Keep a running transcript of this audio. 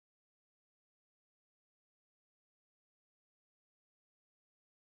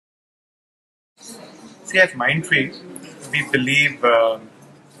See, at Mindtree, we believe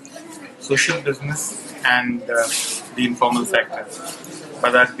social business and the informal sector.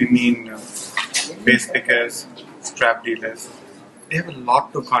 By that we mean waste pickers, scrap dealers. They have a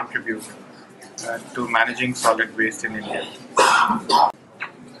lot to contribute to managing solid waste in India.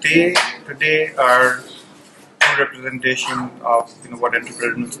 They today are a representation of what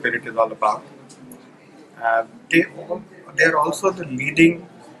entrepreneurial spirit is all about. Uh, they they are also the leading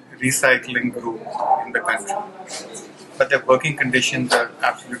recycling group in the country, but their working conditions are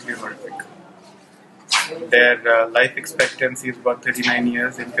absolutely horrific. Their life expectancy is about 39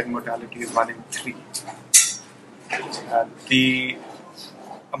 years, infant mortality is 1 in 3. The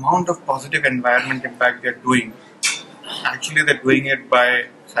amount of positive environment impact they're doing, actually they're doing it by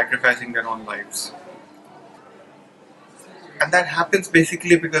sacrificing their own lives. And that happens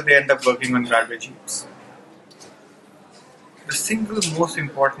basically because they end up working on garbage heaps. The single most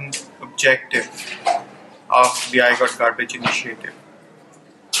important objective of the I Got Garbage initiative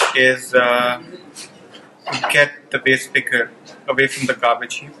is to get the waste picker away from the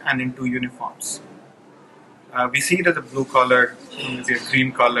garbage heap and into uniforms. We see it as a blue-collared, maybe a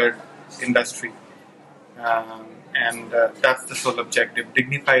green-collared industry, and that's the sole objective: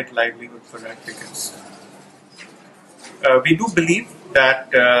 dignified livelihood for rag pickers. We do believe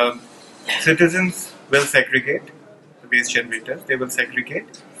that citizens will segregate the waste generators. They will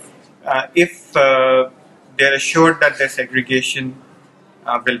segregate if they're assured that their segregation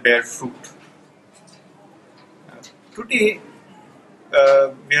will bear fruit. Today,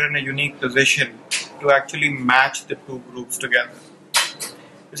 we are in a unique position to actually match the two groups together.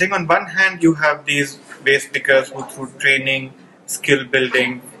 You're saying on one hand you have these waste pickers who through training, skill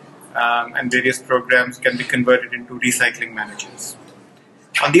building and various programs can be converted into recycling managers.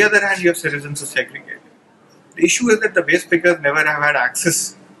 On the other hand you have citizens who segregate. The issue is that the waste pickers never have had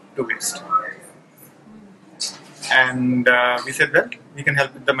access to waste. And we said, well, we can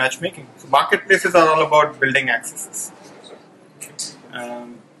help with the matchmaking. So marketplaces are all about building accesses.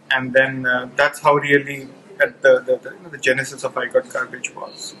 And then that's how really the genesis of I Got Garbage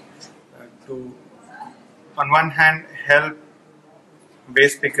was. To, on one hand, help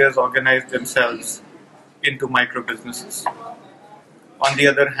waste pickers organize themselves into micro businesses. On the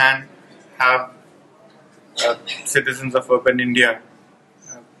other hand, have citizens of urban India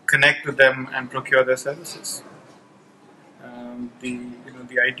connect to them and procure their services.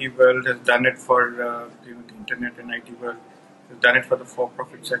 The IT world has done it for the internet and IT world has done it for the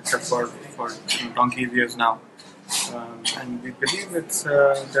for-profit sector for donkey's years now, and we believe it's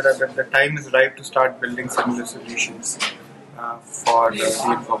that the time is right to start building similar solutions for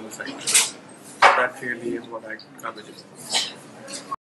the informal sector. So that really is what I cover.